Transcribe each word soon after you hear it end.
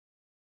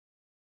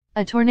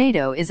A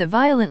tornado is a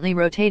violently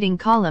rotating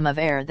column of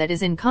air that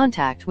is in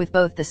contact with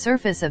both the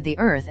surface of the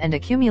Earth and a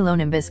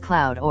cumulonimbus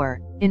cloud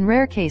or, in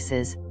rare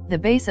cases, the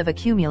base of a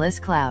cumulus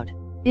cloud.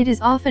 It is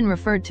often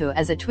referred to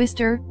as a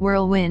twister,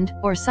 whirlwind,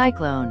 or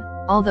cyclone,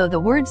 although the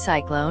word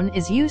cyclone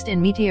is used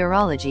in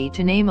meteorology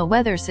to name a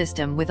weather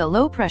system with a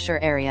low-pressure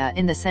area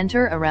in the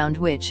center around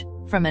which,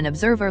 from an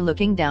observer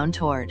looking down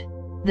toward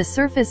the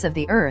surface of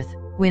the Earth,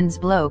 winds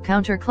blow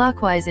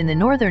counterclockwise in the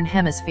northern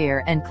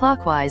hemisphere and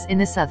clockwise in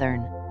the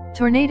southern.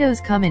 Tornadoes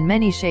come in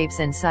many shapes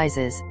and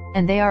sizes,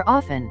 and they are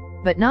often,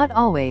 but not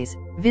always,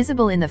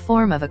 visible in the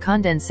form of a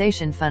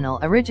condensation funnel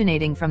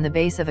originating from the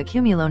base of a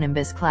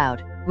cumulonimbus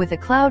cloud, with a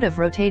cloud of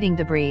rotating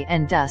debris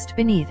and dust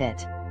beneath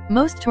it.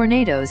 Most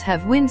tornadoes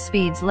have wind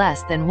speeds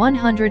less than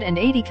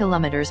 180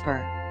 km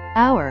per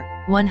hour,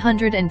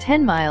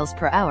 110 miles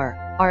per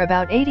hour, are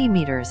about 80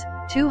 meters,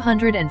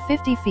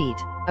 250 feet,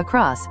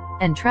 across,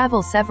 and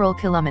travel several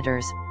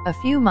kilometers, a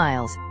few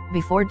miles,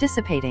 before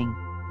dissipating.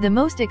 The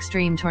most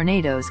extreme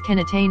tornadoes can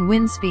attain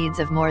wind speeds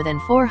of more than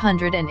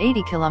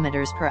 480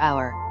 km per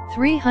hour,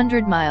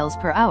 300 miles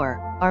per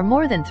hour, are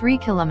more than 3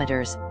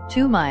 kilometers,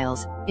 2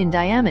 miles, in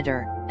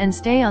diameter, and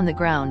stay on the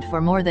ground for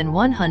more than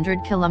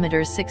 100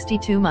 kilometers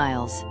 62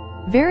 miles.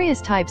 Various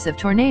types of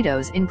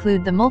tornadoes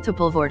include the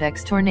multiple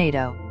vortex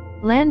tornado,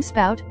 land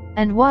spout,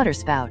 and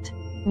waterspout.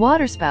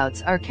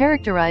 Waterspouts are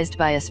characterized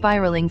by a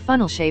spiraling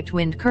funnel-shaped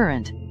wind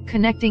current,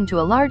 connecting to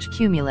a large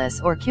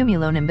cumulus or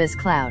cumulonimbus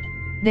cloud.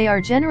 They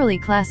are generally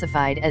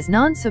classified as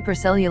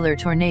non-supercellular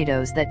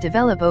tornadoes that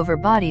develop over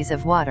bodies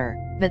of water,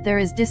 but there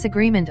is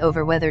disagreement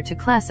over whether to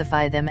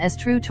classify them as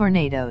true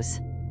tornadoes.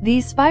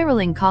 These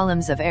spiraling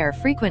columns of air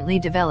frequently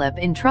develop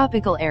in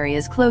tropical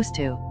areas close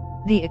to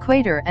the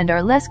equator and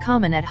are less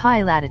common at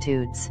high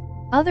latitudes.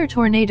 Other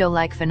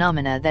tornado-like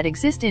phenomena that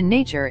exist in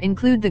nature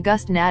include the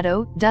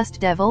gustnado, dust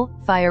devil,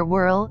 fire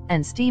whirl,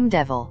 and steam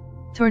devil.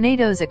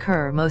 Tornadoes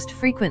occur most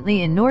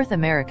frequently in North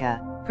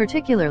America,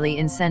 particularly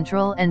in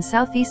central and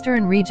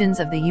southeastern regions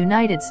of the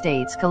United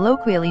States,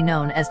 colloquially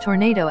known as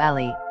Tornado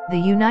Alley. The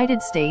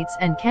United States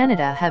and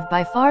Canada have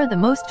by far the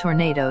most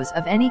tornadoes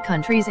of any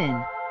countries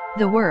in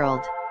the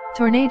world.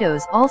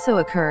 Tornadoes also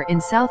occur in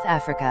South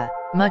Africa,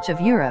 much of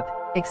Europe,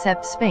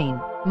 except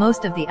Spain,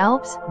 most of the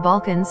Alps,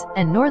 Balkans,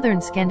 and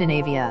northern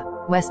Scandinavia,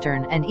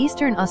 western and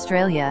eastern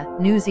Australia,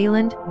 New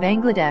Zealand,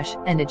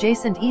 Bangladesh, and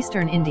adjacent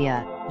eastern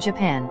India,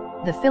 Japan,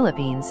 the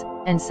Philippines,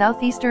 and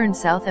southeastern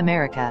South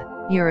America,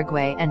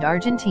 Uruguay and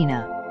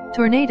Argentina.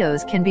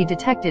 Tornadoes can be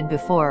detected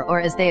before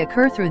or as they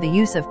occur through the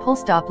use of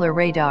pulse Doppler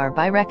radar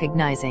by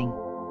recognizing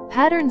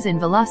patterns in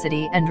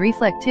velocity and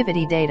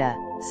reflectivity data,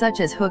 such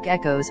as hook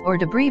echoes or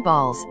debris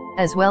balls,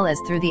 as well as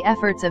through the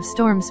efforts of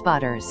storm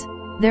spotters.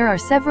 There are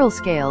several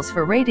scales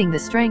for rating the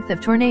strength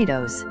of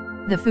tornadoes.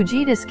 The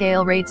Fujita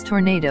scale rates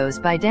tornadoes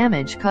by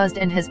damage caused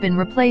and has been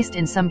replaced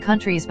in some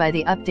countries by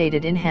the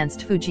updated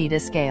enhanced Fujita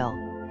scale.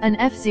 An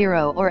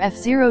F0 or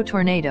F0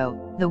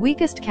 tornado, the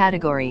weakest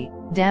category,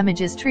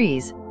 damages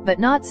trees, but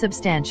not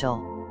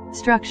substantial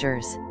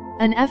structures.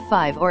 An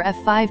F5 or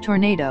F5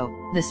 tornado,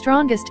 the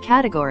strongest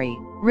category,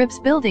 rips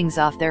buildings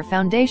off their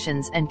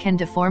foundations and can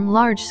deform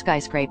large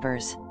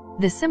skyscrapers.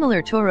 The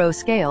similar Toro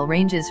scale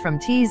ranges from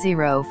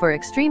T0 for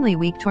extremely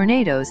weak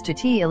tornadoes to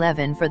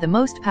T11 for the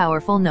most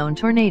powerful known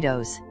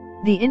tornadoes.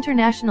 The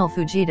International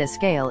Fujita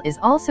scale is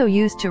also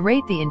used to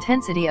rate the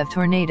intensity of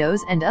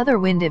tornadoes and other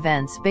wind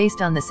events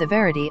based on the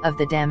severity of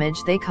the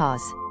damage they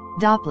cause.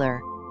 Doppler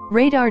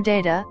radar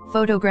data,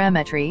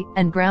 photogrammetry,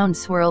 and ground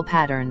swirl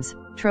patterns,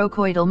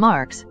 trochoidal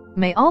marks,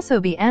 may also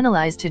be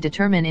analyzed to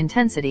determine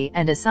intensity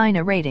and assign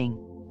a rating.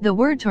 The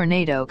word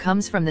tornado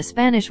comes from the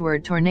Spanish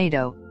word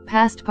tornado,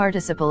 past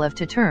participle of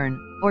to turn,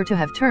 or to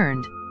have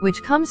turned,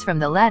 which comes from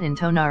the Latin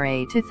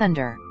tonare, to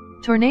thunder.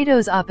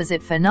 Tornadoes'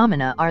 opposite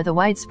phenomena are the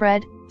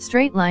widespread,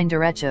 straight-line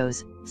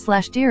derechos,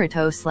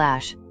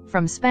 /directo/,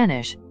 from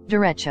Spanish,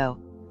 derecho.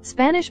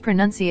 Spanish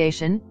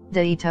pronunciation,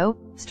 derecho,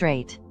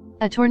 straight.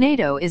 A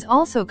tornado is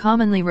also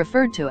commonly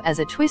referred to as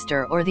a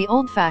twister or the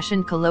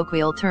old-fashioned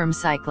colloquial term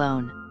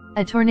cyclone.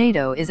 A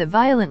tornado is a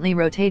violently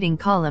rotating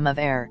column of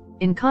air,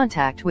 in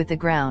contact with the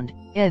ground,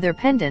 either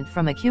pendant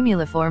from a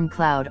cumuliform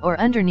cloud or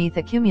underneath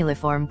a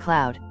cumuliform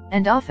cloud,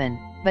 and often,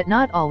 but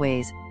not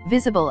always,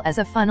 visible as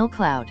a funnel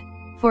cloud.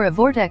 For a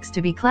vortex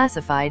to be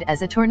classified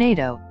as a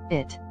tornado,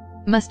 it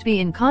must be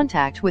in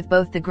contact with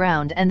both the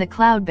ground and the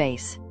cloud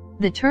base.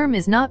 The term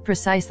is not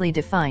precisely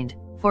defined.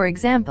 For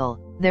example,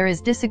 there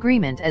is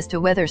disagreement as to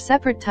whether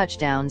separate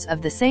touchdowns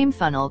of the same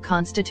funnel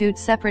constitute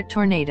separate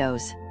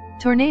tornadoes.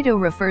 Tornado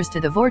refers to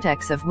the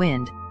vortex of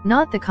wind,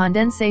 not the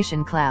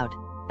condensation cloud.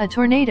 A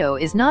tornado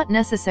is not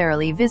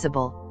necessarily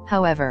visible,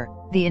 however,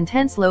 the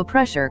intense low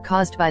pressure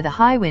caused by the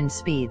high wind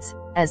speeds,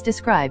 as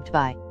described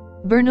by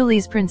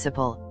Bernoulli's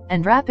principle,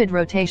 and rapid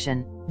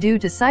rotation, due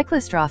to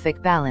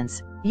cyclostrophic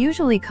balance,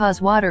 usually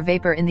cause water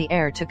vapor in the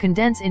air to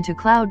condense into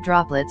cloud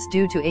droplets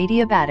due to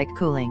adiabatic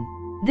cooling.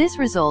 This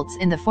results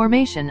in the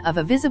formation of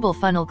a visible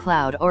funnel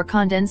cloud or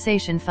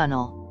condensation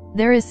funnel.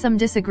 There is some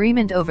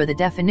disagreement over the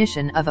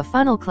definition of a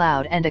funnel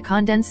cloud and a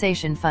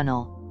condensation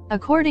funnel.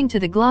 According to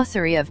the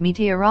Glossary of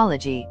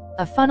Meteorology,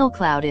 a funnel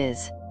cloud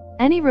is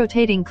any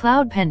rotating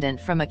cloud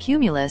pendant from a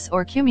cumulus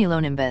or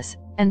cumulonimbus,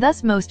 and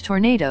thus most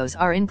tornadoes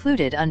are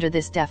included under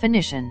this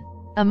definition.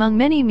 Among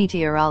many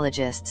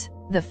meteorologists,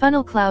 the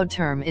funnel cloud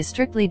term is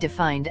strictly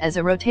defined as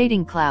a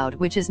rotating cloud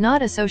which is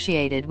not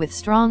associated with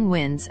strong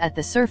winds at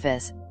the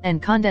surface,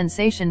 and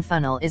condensation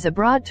funnel is a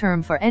broad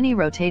term for any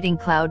rotating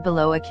cloud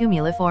below a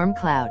cumuliform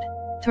cloud.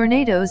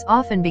 Tornadoes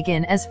often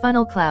begin as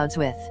funnel clouds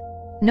with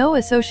no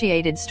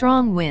associated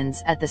strong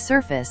winds at the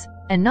surface,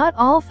 and not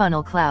all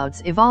funnel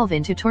clouds evolve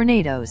into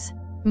tornadoes.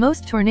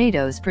 Most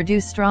tornadoes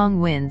produce strong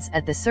winds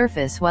at the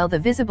surface while the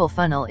visible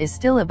funnel is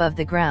still above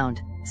the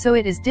ground, so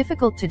it is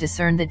difficult to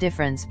discern the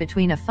difference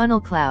between a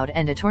funnel cloud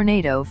and a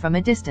tornado from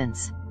a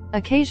distance.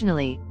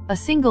 Occasionally, a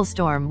single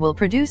storm will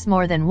produce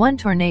more than one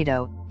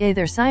tornado,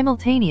 either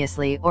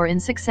simultaneously or in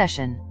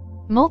succession.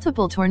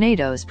 Multiple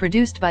tornadoes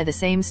produced by the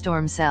same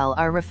storm cell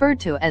are referred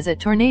to as a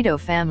tornado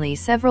family.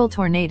 Several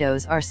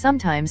tornadoes are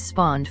sometimes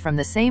spawned from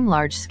the same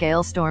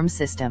large-scale storm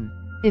system.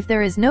 If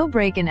there is no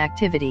break in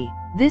activity,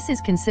 this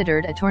is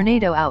considered a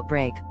tornado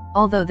outbreak,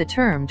 although the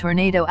term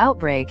tornado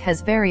outbreak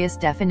has various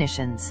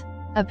definitions.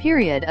 A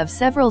period of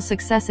several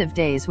successive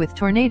days with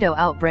tornado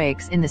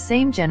outbreaks in the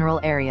same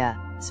general area,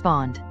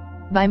 spawned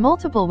by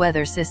multiple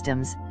weather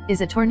systems,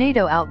 is a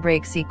tornado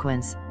outbreak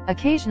sequence,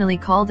 occasionally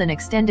called an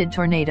extended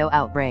tornado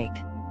outbreak.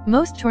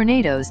 Most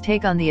tornadoes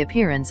take on the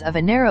appearance of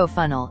a narrow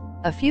funnel,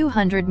 a few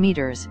hundred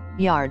meters,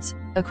 yards,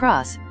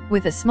 across,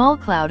 with a small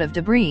cloud of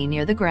debris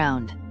near the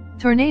ground.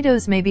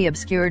 Tornadoes may be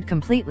obscured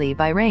completely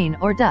by rain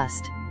or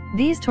dust.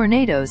 These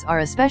tornadoes are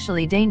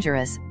especially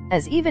dangerous,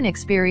 as even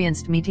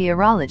experienced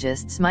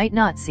meteorologists might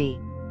not see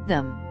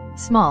them.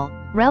 Small,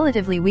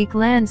 relatively weak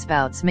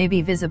landspouts may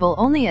be visible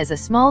only as a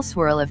small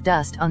swirl of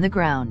dust on the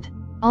ground.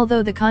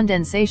 Although the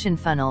condensation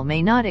funnel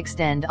may not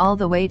extend all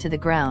the way to the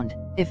ground,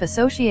 if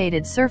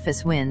associated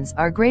surface winds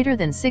are greater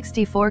than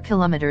 64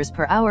 km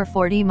per hour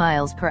 40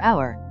 miles per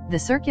hour, the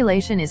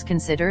circulation is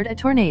considered a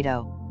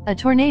tornado. A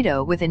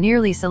tornado with a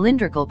nearly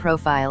cylindrical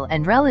profile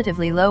and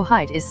relatively low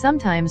height is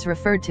sometimes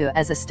referred to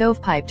as a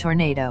stovepipe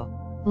tornado.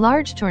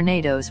 Large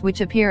tornadoes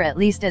which appear at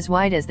least as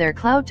wide as their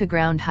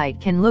cloud-to-ground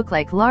height can look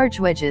like large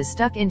wedges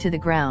stuck into the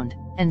ground,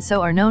 and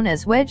so are known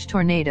as wedge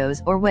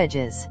tornadoes or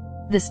wedges.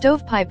 The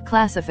stovepipe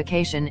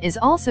classification is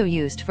also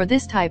used for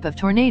this type of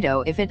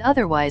tornado if it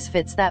otherwise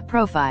fits that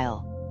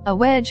profile. A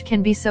wedge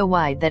can be so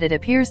wide that it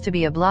appears to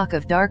be a block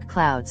of dark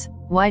clouds,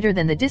 wider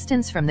than the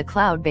distance from the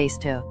cloud base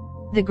to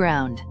the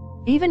ground.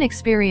 Even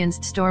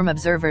experienced storm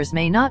observers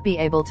may not be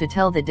able to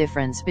tell the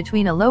difference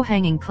between a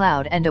low-hanging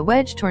cloud and a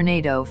wedge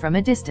tornado from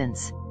a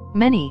distance.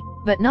 Many,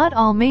 but not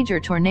all major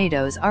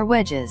tornadoes are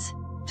wedges.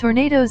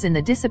 Tornadoes in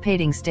the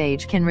dissipating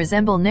stage can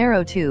resemble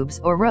narrow tubes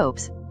or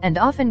ropes, and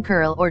often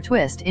curl or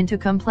twist into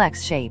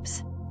complex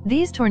shapes.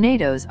 These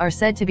tornadoes are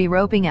said to be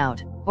roping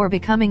out, or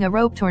becoming a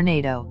rope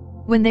tornado.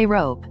 When they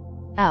rope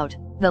out,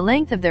 the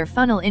length of their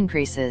funnel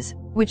increases,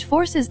 which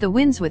forces the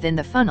winds within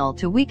the funnel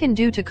to weaken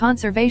due to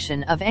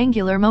conservation of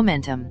angular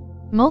momentum.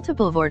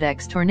 Multiple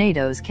vortex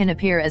tornadoes can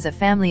appear as a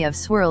family of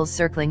swirls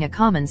circling a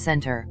common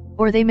center,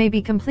 or they may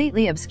be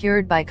completely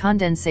obscured by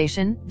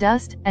condensation,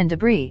 dust, and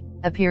debris,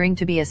 appearing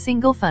to be a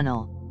single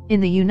funnel.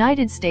 In the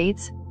United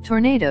States,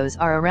 tornadoes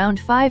are around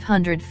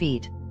 500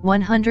 feet,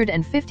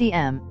 150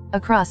 m,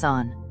 across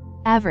on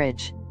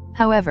average.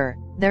 However,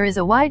 there is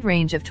a wide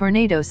range of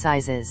tornado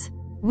sizes.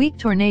 Weak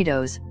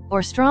tornadoes,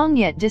 or strong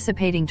yet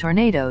dissipating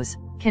tornadoes,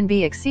 can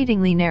be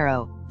exceedingly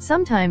narrow,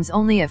 sometimes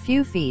only a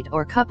few feet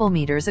or couple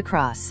meters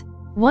across.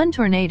 One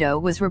tornado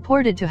was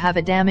reported to have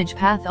a damage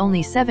path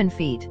only 7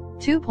 feet,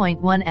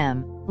 2.1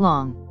 m,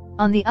 long.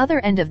 On the other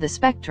end of the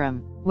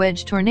spectrum,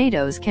 wedge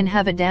tornadoes can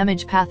have a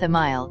damage path a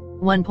mile,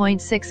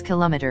 1.6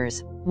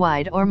 kilometers,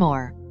 wide or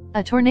more.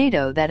 A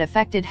tornado that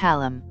affected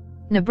Hallam,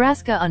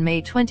 Nebraska on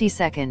May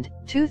 22,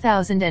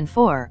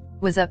 2004,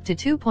 was up to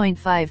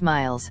 2.5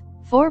 miles,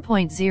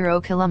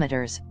 4.0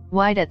 kilometers,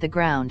 wide at the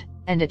ground,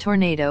 and a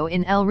tornado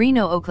in El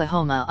Reno,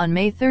 Oklahoma on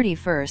May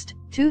 31,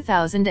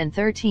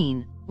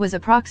 2013, was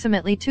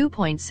approximately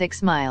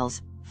 2.6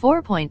 miles,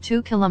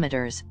 4.2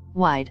 kilometers,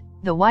 wide,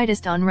 the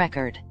widest on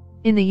record.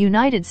 In the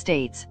United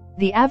States,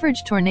 the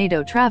average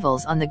tornado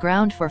travels on the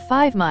ground for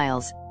 5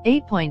 miles,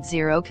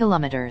 8.0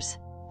 kilometers.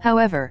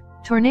 However,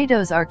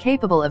 tornadoes are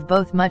capable of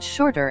both much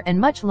shorter and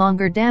much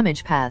longer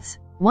damage paths.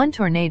 One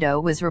tornado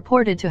was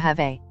reported to have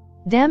a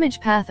damage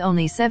path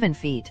only 7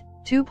 feet,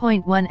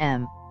 2.1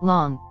 m,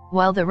 long,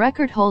 while the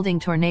record-holding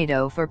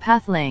tornado for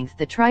path length,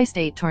 the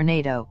Tri-State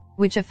tornado,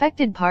 which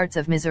affected parts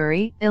of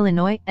Missouri,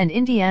 Illinois, and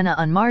Indiana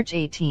on March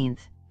 18,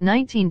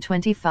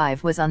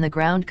 1925, was on the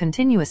ground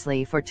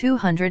continuously for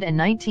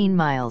 219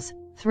 miles,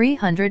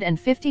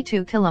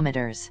 352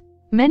 kilometers.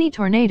 Many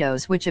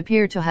tornadoes which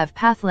appear to have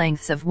path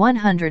lengths of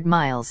 100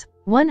 miles,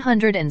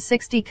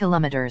 160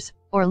 kilometers,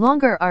 or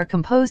longer are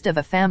composed of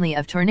a family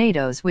of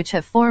tornadoes which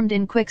have formed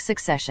in quick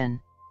succession.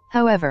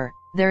 However,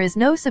 there is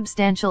no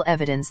substantial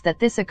evidence that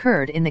this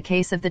occurred in the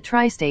case of the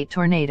Tri-State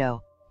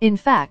tornado. In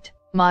fact,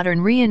 modern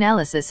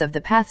reanalysis of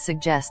the path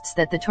suggests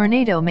that the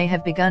tornado may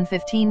have begun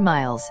 15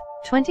 miles,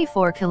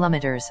 24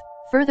 kilometers,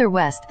 further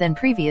west than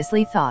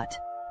previously thought.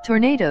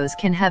 Tornadoes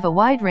can have a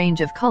wide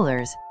range of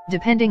colors,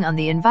 depending on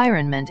the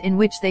environment in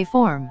which they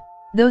form.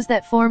 Those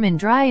that form in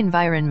dry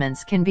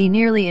environments can be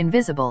nearly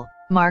invisible,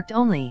 marked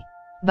only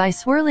by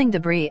swirling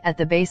debris at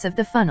the base of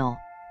the funnel.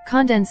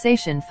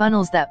 Condensation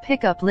funnels that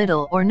pick up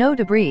little or no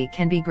debris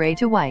can be gray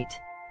to white.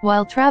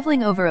 While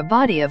traveling over a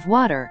body of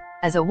water,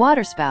 as a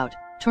waterspout,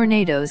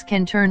 tornadoes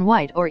can turn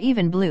white or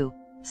even blue.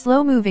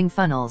 Slow-moving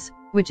funnels,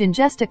 which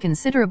ingest a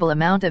considerable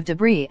amount of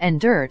debris and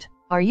dirt,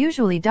 are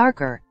usually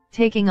darker,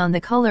 taking on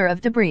the color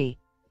of debris.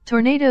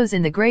 Tornadoes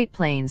in the Great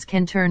Plains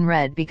can turn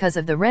red because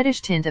of the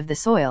reddish tint of the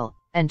soil,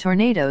 and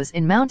tornadoes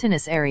in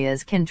mountainous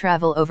areas can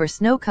travel over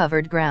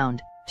snow-covered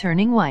ground,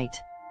 turning white.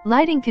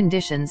 Lighting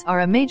conditions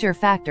are a major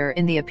factor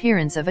in the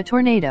appearance of a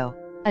tornado.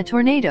 A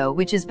tornado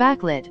which is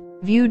backlit,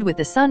 viewed with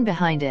the sun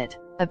behind it,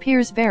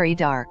 appears very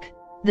dark.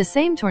 The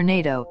same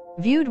tornado,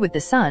 viewed with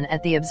the sun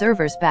at the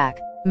observer's back,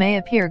 may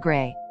appear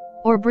gray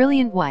or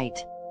brilliant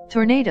white.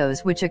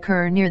 Tornadoes which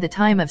occur near the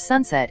time of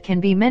sunset can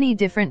be many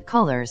different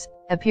colors,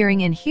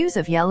 appearing in hues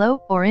of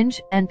yellow,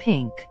 orange, and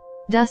pink.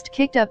 Dust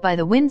kicked up by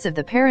the winds of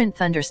the parent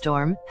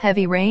thunderstorm,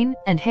 heavy rain,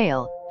 and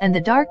hail, and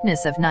the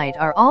darkness of night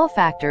are all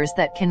factors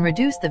that can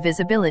reduce the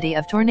visibility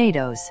of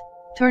tornadoes.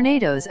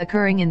 Tornadoes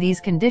occurring in these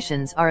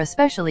conditions are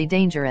especially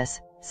dangerous,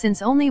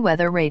 since only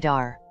weather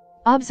radar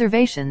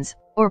observations,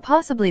 or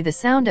possibly the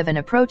sound of an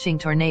approaching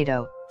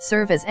tornado,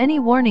 serve as any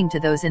warning to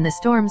those in the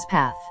storm's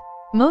path.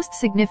 Most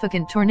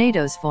significant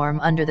tornadoes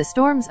form under the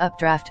storm's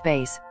updraft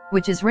base,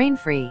 which is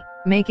rain-free,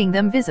 making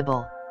them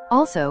visible.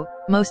 Also,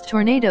 most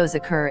tornadoes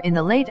occur in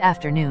the late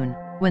afternoon,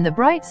 when the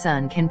bright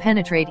sun can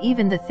penetrate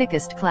even the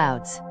thickest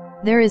clouds.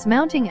 There is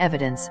mounting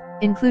evidence,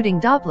 including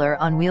Doppler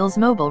on wheels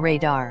mobile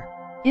radar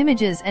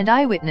images and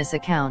eyewitness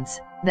accounts,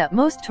 that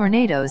most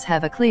tornadoes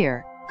have a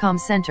clear, calm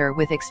center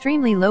with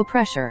extremely low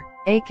pressure,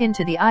 akin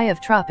to the eye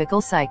of tropical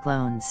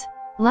cyclones.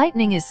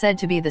 Lightning is said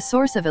to be the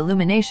source of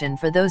illumination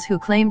for those who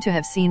claim to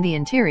have seen the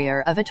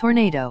interior of a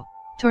tornado.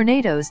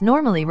 Tornadoes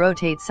normally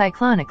rotate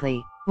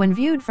cyclonically. When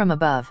viewed from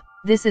above,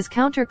 this is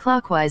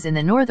counterclockwise in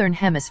the northern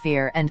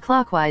hemisphere and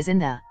clockwise in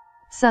the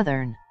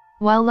southern.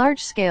 While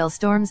large-scale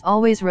storms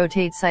always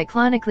rotate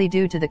cyclonically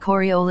due to the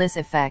Coriolis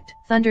effect,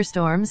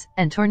 thunderstorms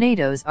and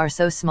tornadoes are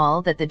so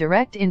small that the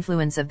direct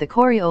influence of the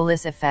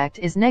Coriolis effect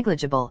is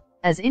negligible,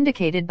 as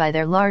indicated by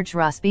their large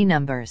Rossby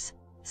numbers.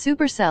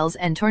 Supercells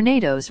and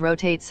tornadoes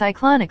rotate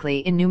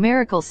cyclonically in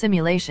numerical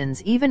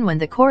simulations even when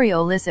the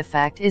Coriolis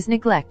effect is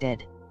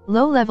neglected.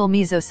 Low-level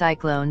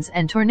mesocyclones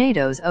and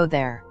tornadoes owe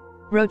their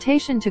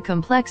rotation to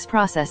complex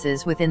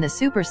processes within the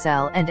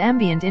supercell and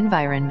ambient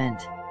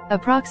environment.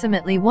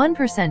 Approximately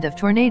 1% of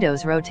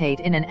tornadoes rotate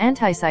in an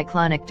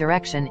anticyclonic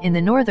direction in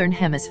the northern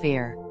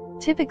hemisphere.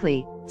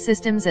 Typically,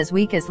 systems as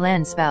weak as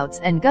landspouts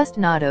and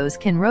gustnados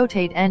can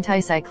rotate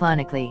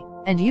anticyclonically,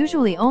 and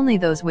usually only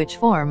those which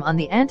form on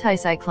the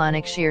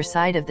anticyclonic shear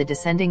side of the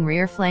descending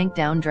rear flank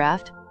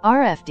downdraft,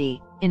 RFD,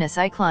 in a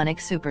cyclonic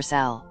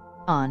supercell.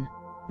 On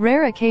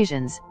rare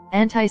occasions,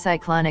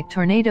 anticyclonic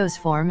tornadoes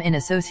form in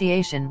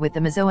association with the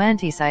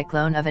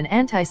mesoanticyclone of an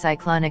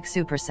anticyclonic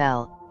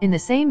supercell, in the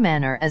same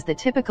manner as the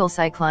typical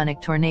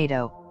cyclonic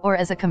tornado, or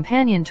as a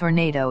companion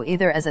tornado,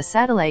 either as a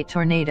satellite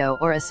tornado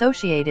or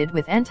associated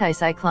with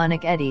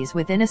anticyclonic eddies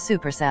within a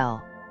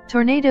supercell.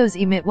 Tornadoes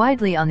emit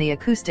widely on the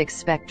acoustic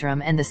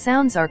spectrum, and the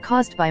sounds are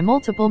caused by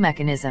multiple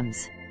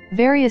mechanisms.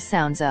 Various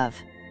sounds of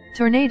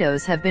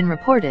tornadoes have been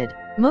reported,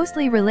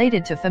 mostly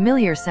related to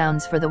familiar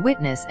sounds for the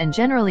witness and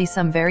generally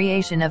some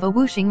variation of a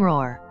whooshing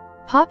roar.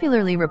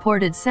 Popularly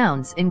reported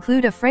sounds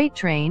include a freight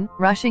train,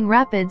 rushing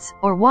rapids,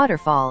 or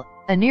waterfall,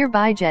 a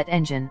nearby jet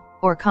engine,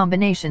 or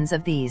combinations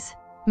of these.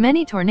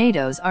 Many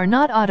tornadoes are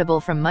not audible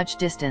from much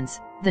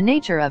distance. The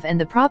nature of and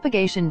the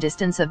propagation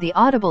distance of the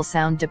audible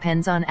sound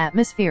depends on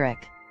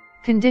atmospheric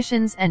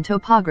conditions and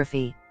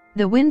topography.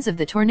 The winds of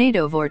the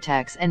tornado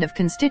vortex and of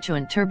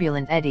constituent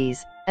turbulent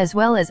eddies, as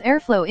well as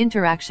airflow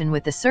interaction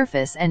with the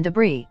surface and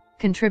debris,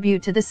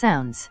 contribute to the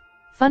sounds.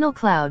 Funnel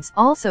clouds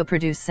also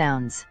produce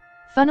sounds.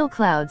 Funnel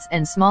clouds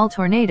and small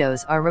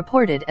tornadoes are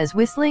reported as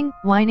whistling,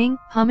 whining,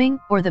 humming,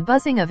 or the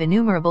buzzing of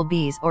innumerable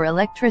bees, or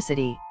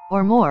electricity,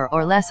 or more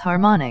or less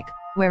harmonic,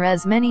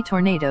 whereas many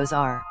tornadoes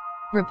are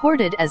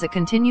reported as a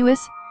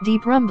continuous,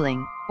 deep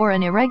rumbling, or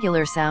an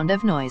irregular sound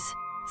of noise.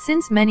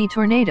 Since many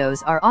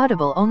tornadoes are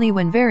audible only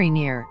when very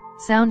near,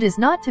 sound is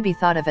not to be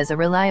thought of as a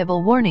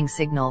reliable warning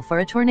signal for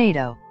a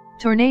tornado.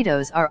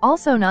 Tornadoes are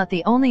also not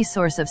the only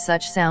source of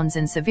such sounds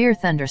in severe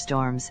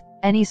thunderstorms.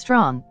 Any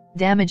strong,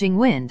 damaging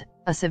wind,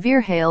 a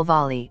severe hail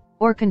volley,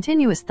 or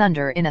continuous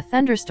thunder in a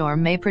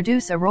thunderstorm may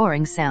produce a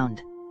roaring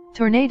sound.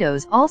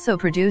 Tornadoes also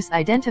produce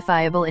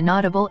identifiable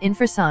inaudible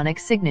infrasonic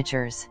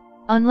signatures.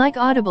 Unlike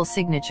audible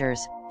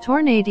signatures,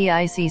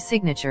 tornadic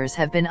signatures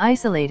have been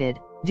isolated.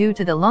 Due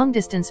to the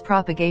long-distance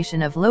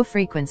propagation of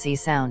low-frequency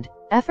sound,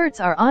 efforts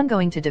are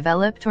ongoing to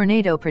develop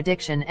tornado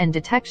prediction and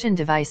detection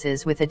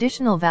devices with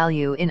additional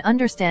value in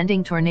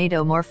understanding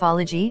tornado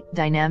morphology,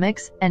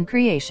 dynamics, and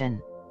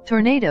creation.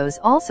 Tornadoes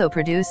also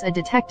produce a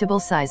detectable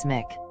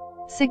seismic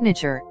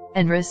signature,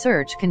 and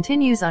research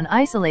continues on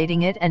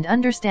isolating it and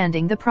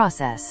understanding the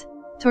process.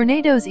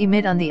 Tornadoes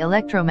emit on the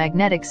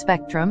electromagnetic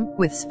spectrum,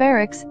 with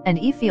spherics and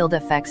E-field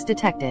effects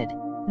detected.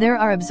 There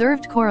are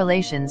observed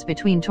correlations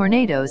between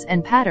tornadoes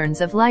and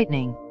patterns of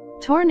lightning.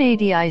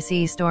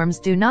 Tornadic storms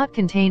do not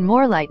contain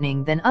more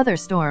lightning than other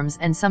storms,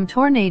 and some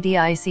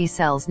tornadic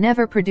cells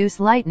never produce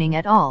lightning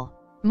at all.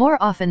 More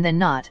often than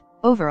not,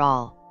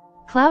 overall.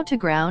 Cloud to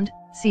ground,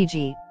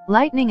 CG,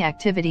 lightning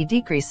activity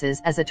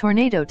decreases as a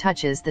tornado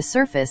touches the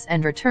surface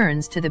and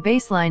returns to the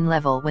baseline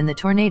level when the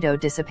tornado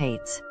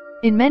dissipates.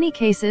 In many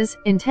cases,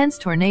 intense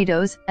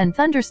tornadoes and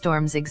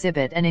thunderstorms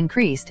exhibit an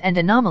increased and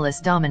anomalous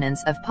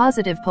dominance of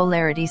positive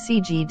polarity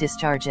CG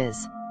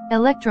discharges.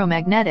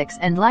 Electromagnetics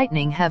and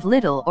lightning have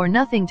little or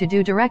nothing to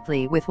do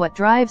directly with what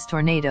drives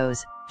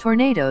tornadoes.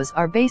 Tornadoes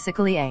are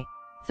basically a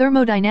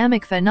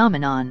thermodynamic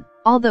phenomenon,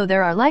 although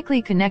there are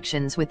likely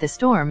connections with the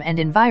storm and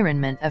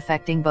environment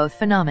affecting both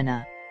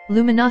phenomena.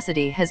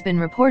 Luminosity has been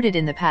reported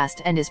in the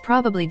past and is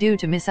probably due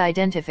to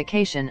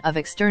misidentification of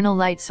external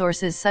light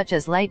sources such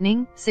as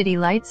lightning, city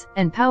lights,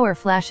 and power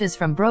flashes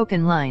from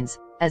broken lines,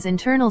 as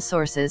internal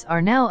sources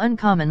are now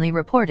uncommonly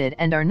reported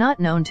and are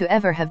not known to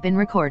ever have been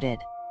recorded.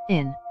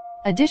 In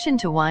addition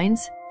to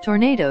winds,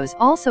 tornadoes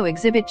also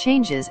exhibit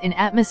changes in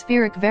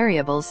atmospheric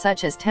variables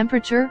such as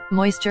temperature,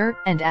 moisture,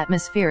 and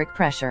atmospheric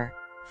pressure.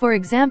 For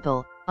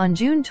example, on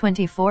June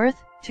 24,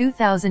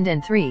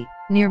 2003,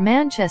 near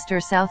Manchester,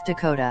 South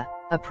Dakota,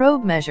 a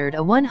probe measured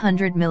a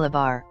 100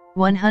 millibar,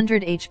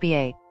 100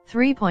 HPa,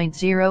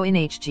 3.0 in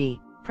Hg,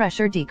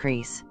 pressure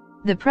decrease.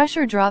 The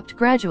pressure dropped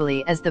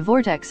gradually as the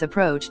vortex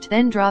approached,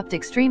 then dropped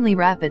extremely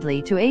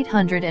rapidly to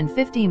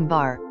 815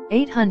 bar,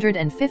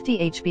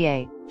 850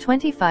 HPa,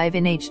 25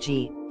 in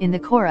Hg, in the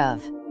core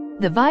of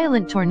the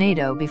violent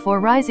tornado before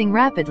rising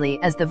rapidly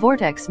as the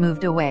vortex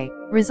moved away,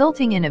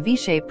 resulting in a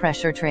V-shaped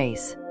pressure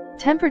trace.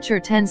 Temperature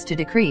tends to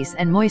decrease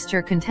and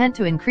moisture content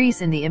to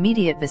increase in the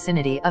immediate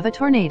vicinity of a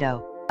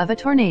tornado.